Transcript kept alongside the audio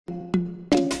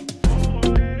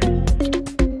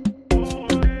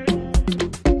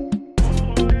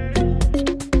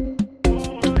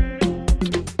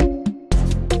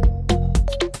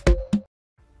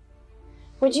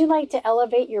Would you like to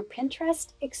elevate your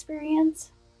Pinterest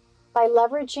experience? By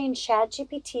leveraging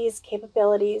ChatGPT's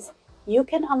capabilities, you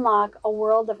can unlock a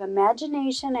world of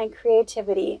imagination and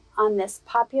creativity on this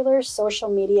popular social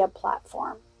media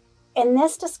platform. In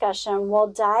this discussion, we'll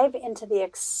dive into the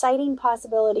exciting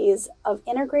possibilities of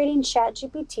integrating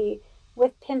ChatGPT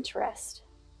with Pinterest.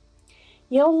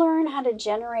 You'll learn how to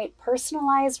generate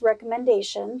personalized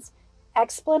recommendations,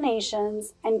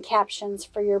 explanations, and captions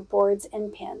for your boards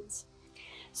and pins.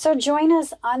 So join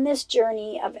us on this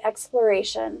journey of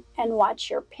exploration and watch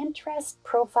your Pinterest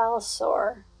profile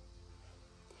soar.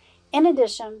 In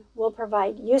addition, we'll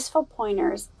provide useful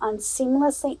pointers on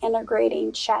seamlessly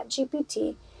integrating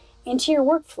ChatGPT into your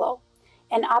workflow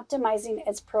and optimizing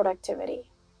its productivity.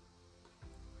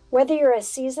 Whether you're a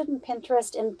seasoned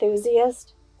Pinterest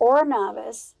enthusiast or a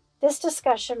novice, this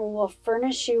discussion will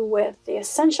furnish you with the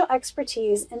essential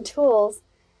expertise and tools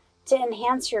to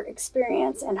enhance your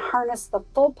experience and harness the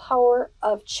full power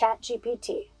of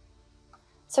ChatGPT.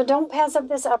 So don't pass up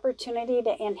this opportunity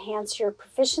to enhance your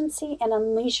proficiency and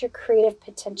unleash your creative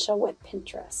potential with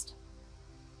Pinterest.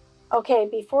 Okay,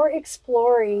 before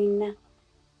exploring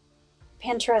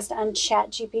Pinterest on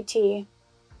ChatGPT,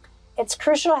 it's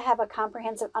crucial to have a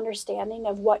comprehensive understanding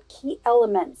of what key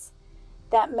elements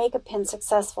that make a pin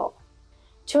successful.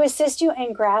 To assist you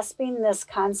in grasping this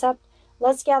concept,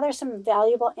 let's gather some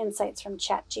valuable insights from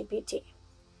ChatGPT.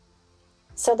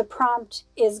 So the prompt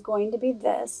is going to be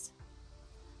this: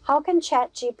 how can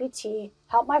ChatGPT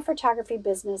help my photography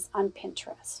business on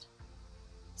Pinterest?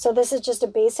 So this is just a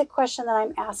basic question that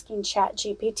I'm asking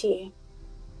ChatGPT.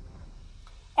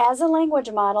 As a language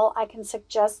model, I can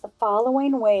suggest the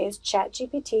following ways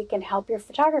ChatGPT can help your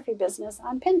photography business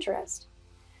on Pinterest: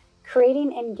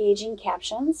 creating engaging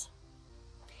captions,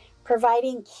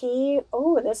 providing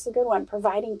this is a good one,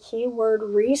 providing keyword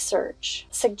research,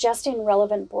 suggesting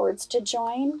relevant boards to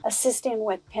join, assisting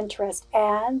with Pinterest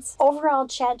ads. Overall,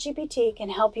 ChatGPT can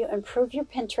help you improve your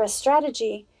Pinterest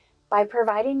strategy by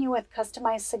providing you with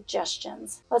customized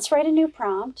suggestions. Let's write a new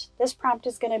prompt. This prompt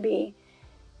is going to be,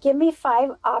 give me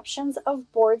 5 options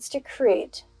of boards to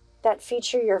create that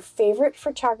feature your favorite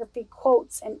photography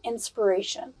quotes and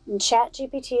inspiration. And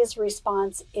ChatGPT's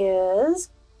response is,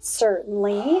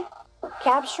 certainly,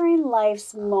 capturing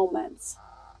life's moments.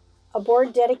 A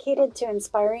board dedicated to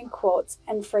inspiring quotes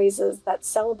and phrases that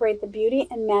celebrate the beauty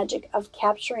and magic of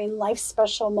capturing life's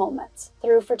special moments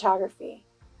through photography.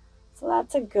 So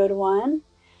that's a good one.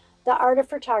 The art of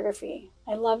photography.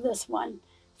 I love this one.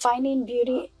 Finding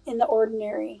beauty in the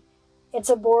ordinary. It's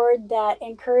a board that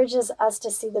encourages us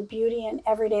to see the beauty in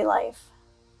everyday life.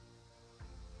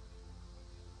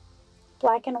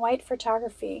 Black and white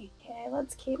photography. Okay,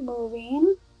 let's keep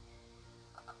moving.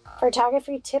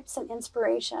 Photography tips and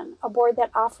inspiration. A board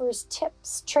that offers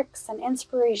tips, tricks, and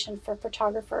inspiration for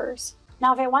photographers.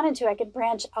 Now, if I wanted to, I could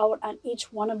branch out on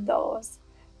each one of those.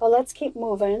 But let's keep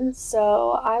moving.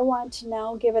 So I want to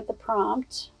now give it the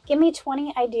prompt. Give me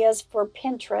 20 ideas for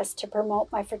Pinterest to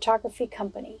promote my photography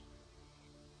company.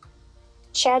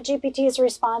 ChatGPT's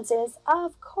response is,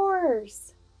 of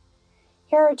course.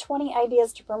 Here are 20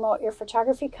 ideas to promote your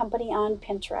photography company on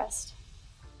Pinterest.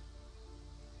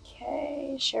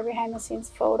 Okay, share behind the scenes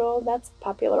photo, that's a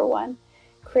popular one.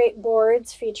 Create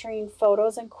boards featuring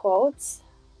photos and quotes.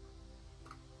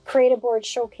 Create a board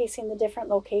showcasing the different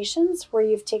locations where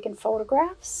you've taken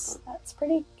photographs. That's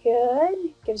pretty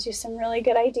good. Gives you some really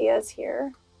good ideas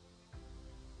here.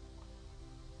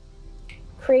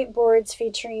 Create boards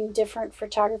featuring different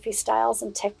photography styles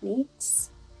and techniques.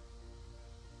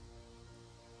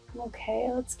 Okay,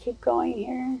 let's keep going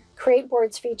here. Create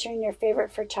boards featuring your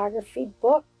favorite photography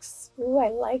books. Ooh, I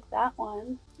like that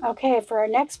one. Okay, for our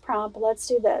next prompt, let's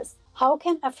do this. How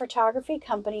can a photography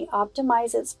company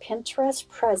optimize its Pinterest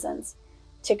presence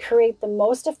to create the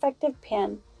most effective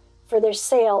pin for their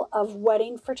sale of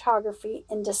wedding photography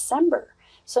in December?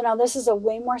 So now this is a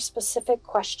way more specific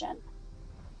question.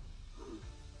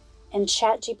 And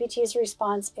ChatGPT's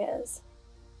response is,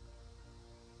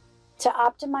 to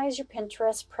optimize your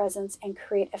Pinterest presence and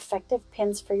create effective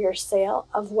pins for your sale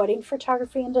of wedding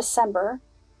photography in December,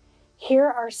 here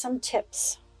are some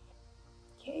tips.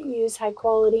 Okay, use high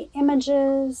quality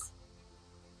images,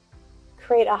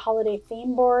 create a holiday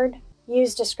theme board,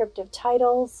 use descriptive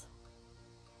titles,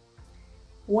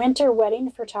 winter wedding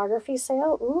photography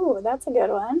sale. Ooh, that's a good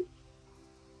one.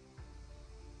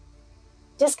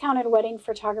 Discounted wedding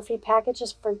photography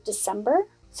packages for December.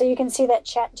 So you can see that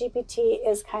ChatGPT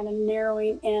is kind of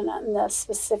narrowing in on the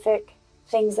specific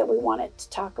things that we want it to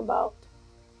talk about.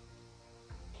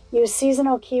 Use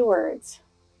seasonal keywords,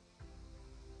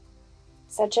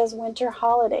 such as winter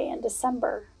holiday in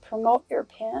December. Promote your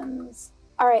pins.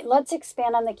 All right, let's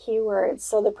expand on the keywords.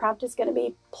 So the prompt is going to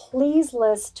be, please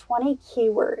list 20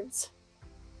 keywords.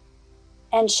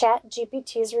 And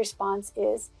ChatGPT's response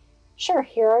is, sure,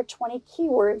 here are 20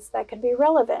 keywords that could be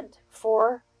relevant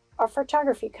for a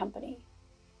photography company.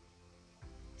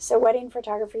 So wedding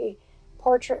photography,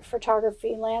 portrait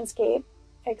photography, landscape,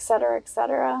 etc.,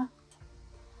 etc.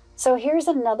 So here's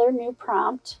another new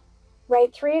prompt.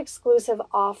 Write 3 exclusive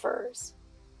offers.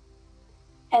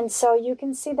 And so you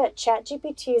can see that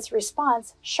ChatGPT's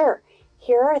response, sure,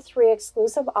 here are 3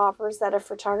 exclusive offers that a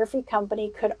photography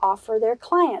company could offer their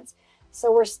clients.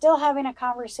 So we're still having a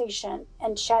conversation,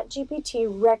 and ChatGPT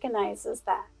recognizes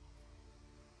that.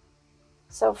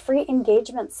 So free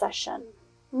engagement session.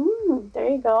 There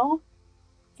you go.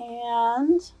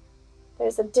 And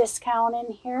there's a discount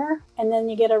in here. And then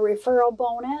you get a referral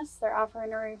bonus. They're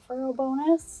offering a referral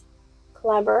bonus.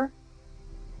 Clever.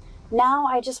 Now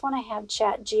I just want to have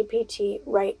ChatGPT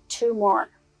write 2 more.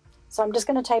 So I'm just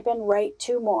going to type in write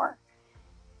 2 more.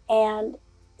 And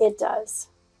it does.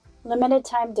 Limited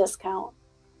time discount.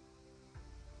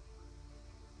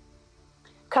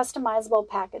 Customizable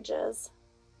packages.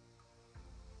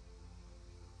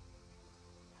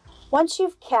 Once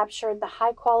you've captured the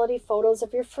high quality photos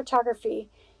of your photography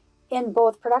in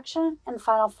both production and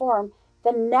final form,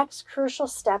 the next crucial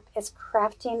step is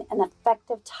crafting an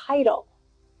effective title.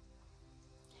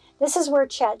 This is where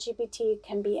ChatGPT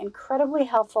can be incredibly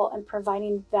helpful in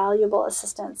providing valuable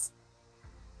assistance.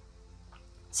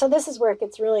 So this is where it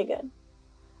gets really good.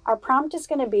 Our prompt is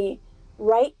going to be,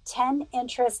 write 10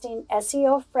 interesting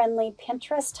SEO-friendly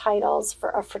Pinterest titles for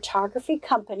a photography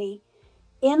company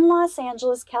in Los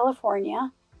Angeles,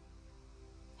 California,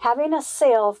 having a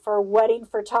sale for wedding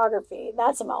photography.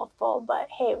 That's a mouthful, but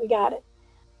hey, we got it.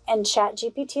 And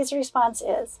ChatGPT's response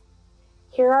is,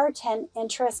 here are 10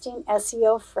 interesting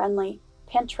SEO-friendly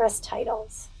Pinterest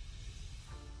titles.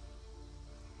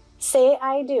 Say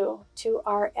I do to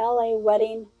our LA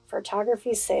wedding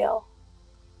photography sale.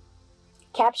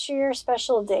 Capture your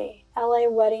special day, LA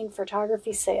wedding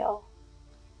photography sale.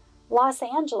 Los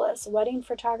Angeles wedding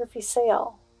photography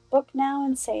sale. Book now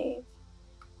and save.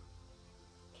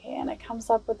 Okay, and it comes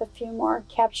up with a few more.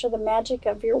 Capture the magic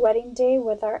of your wedding day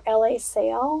with our LA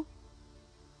sale.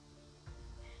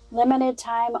 Limited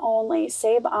time only.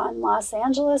 Save on Los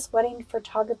Angeles wedding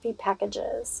photography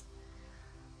packages.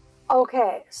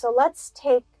 Okay, so let's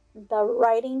take the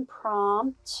writing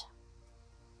prompt.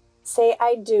 Say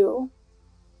I do.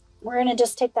 We're going to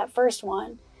just take that first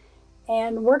one.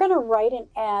 And we're going to write an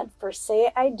ad for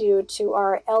Say I Do to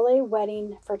our LA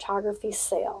wedding photography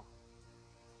sale.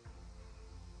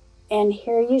 And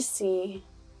here you see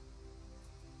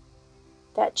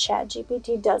that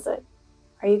ChatGPT does it.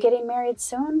 Are you getting married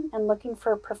soon and looking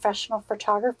for a professional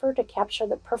photographer to capture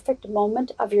the perfect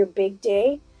moment of your big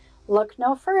day? Look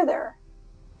no further.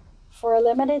 For a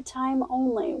limited time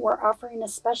only, we're offering a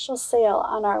special sale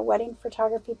on our wedding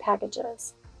photography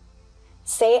packages.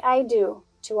 Say I do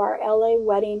to our LA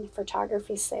wedding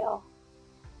photography sale.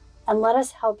 And let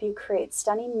us help you create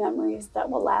stunning memories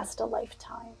that will last a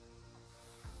lifetime.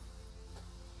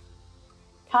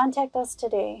 Contact us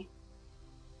today.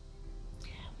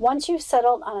 Once you've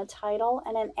settled on a title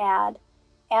and an ad,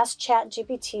 ask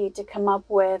ChatGPT to come up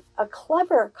with a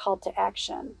clever call to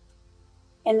action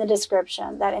in the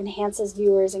description that enhances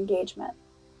viewers' engagement.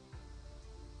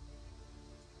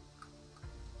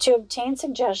 To obtain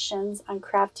suggestions on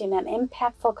crafting an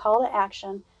impactful call to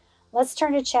action, let's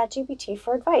turn to ChatGPT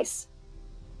for advice.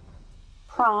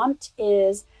 Prompt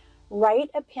is, write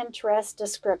a Pinterest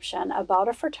description about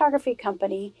a photography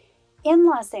company in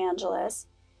Los Angeles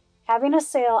having a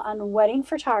sale on wedding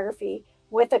photography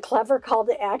with a clever call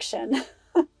to action.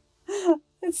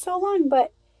 It's so long,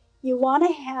 but you want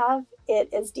to have it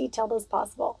as detailed as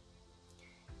possible.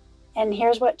 And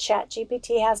here's what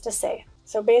ChatGPT has to say.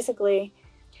 So basically,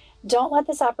 don't let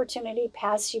this opportunity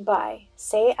pass you by.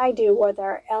 Say I do with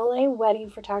our LA wedding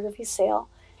photography sale,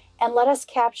 and let us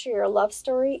capture your love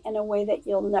story in a way that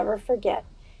you'll never forget.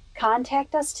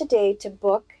 Contact us today to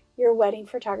book your wedding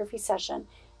photography session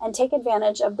and take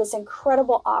advantage of this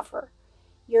incredible offer.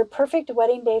 Your perfect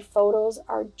wedding day photos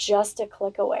are just a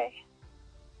click away.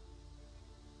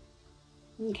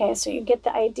 Okay, so you get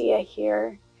the idea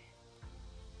here.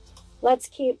 Let's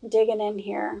keep digging in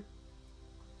here.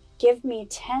 Give me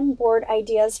 10 board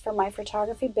ideas for my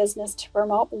photography business to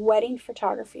promote wedding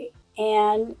photography.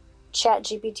 And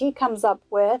ChatGPT comes up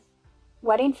with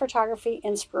wedding photography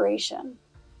inspiration,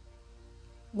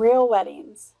 real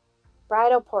weddings,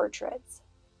 bridal portraits,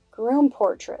 groom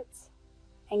portraits,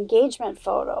 engagement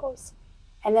photos,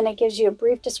 and then it gives you a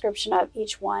brief description of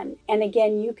each one. And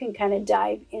again, you can kind of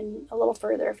dive in a little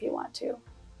further if you want to.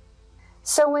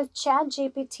 So with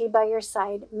ChatGPT by your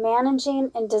side,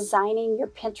 managing and designing your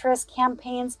Pinterest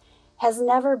campaigns has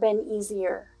never been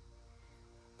easier.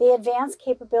 The advanced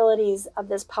capabilities of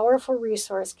this powerful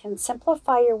resource can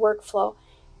simplify your workflow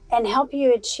and help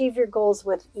you achieve your goals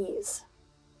with ease.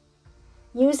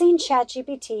 Using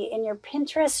ChatGPT in your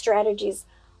Pinterest strategies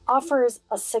offers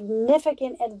a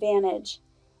significant advantage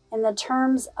in the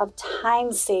terms of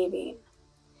time saving.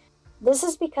 This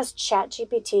is because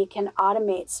ChatGPT can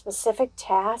automate specific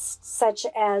tasks such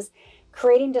as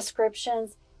creating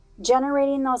descriptions,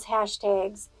 generating those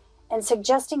hashtags, and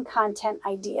suggesting content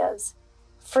ideas,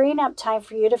 freeing up time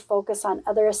for you to focus on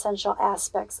other essential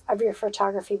aspects of your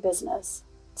photography business,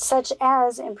 such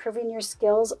as improving your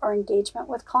skills or engagement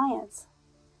with clients.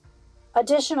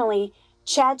 Additionally,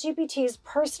 ChatGPT's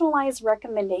personalized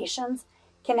recommendations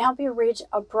can help you reach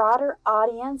a broader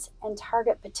audience and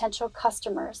target potential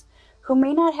customers who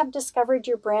may not have discovered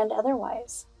your brand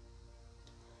otherwise.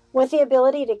 With the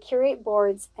ability to curate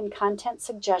boards and content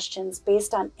suggestions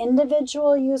based on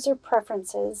individual user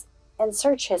preferences and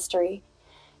search history,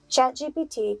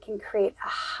 ChatGPT can create a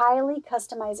highly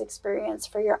customized experience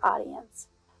for your audience.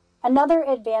 Another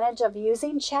advantage of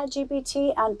using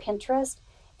ChatGPT on Pinterest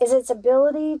is its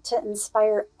ability to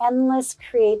inspire endless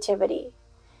creativity.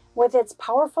 With its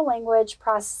powerful language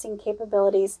processing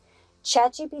capabilities,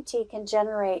 ChatGPT can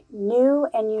generate new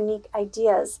and unique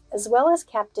ideas as well as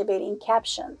captivating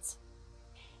captions.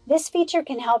 This feature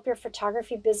can help your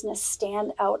photography business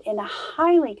stand out in a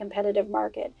highly competitive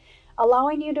market,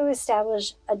 allowing you to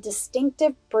establish a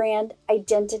distinctive brand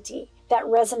identity that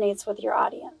resonates with your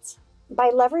audience.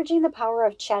 By leveraging the power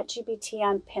of ChatGPT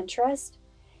on Pinterest,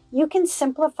 you can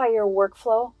simplify your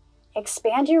workflow,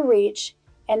 expand your reach,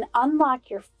 and unlock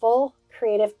your full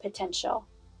creative potential.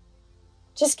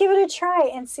 Just give it a try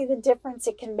and see the difference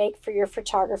it can make for your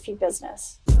photography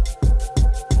business.